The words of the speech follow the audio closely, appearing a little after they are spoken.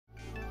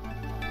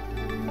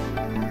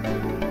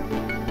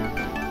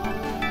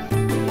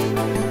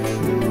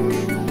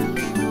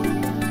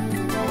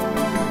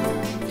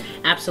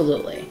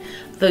Absolutely.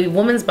 The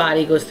woman's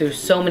body goes through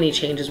so many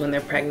changes when they're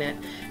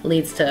pregnant. It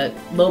leads to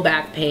low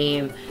back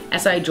pain,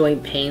 SI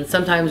joint pain,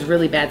 sometimes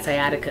really bad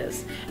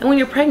sciaticas. And when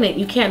you're pregnant,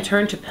 you can't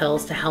turn to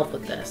pills to help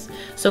with this.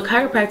 So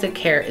chiropractic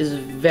care is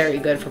very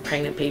good for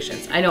pregnant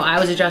patients. I know I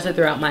was adjusted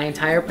throughout my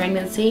entire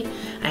pregnancy.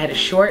 I had a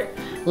short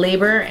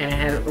labor and I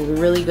had a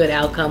really good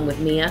outcome with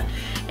Mia.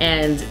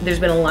 And there's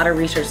been a lot of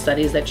research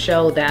studies that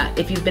show that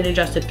if you've been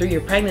adjusted through your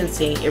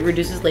pregnancy, it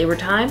reduces labor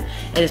time,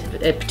 and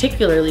it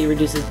particularly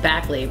reduces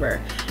back labor.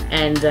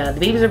 And the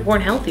babies are born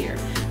healthier.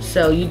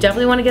 So you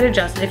definitely want to get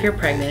adjusted if you're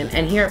pregnant.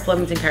 And here at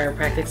Flemington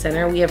Chiropractic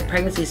Center, we have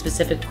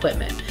pregnancy-specific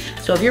equipment.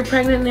 So if you're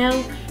pregnant now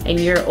and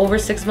you're over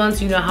 6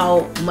 months, you know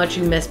how much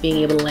you miss being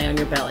able to lay on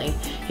your belly.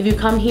 If you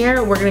come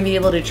here, we're going to be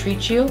able to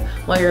treat you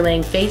while you're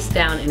laying face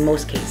down in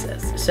most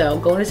cases. So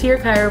going to see your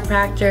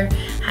chiropractor,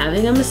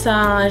 having a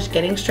massage,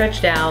 getting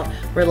stretched out,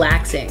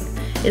 relaxing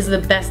is the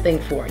best thing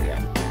for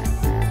you.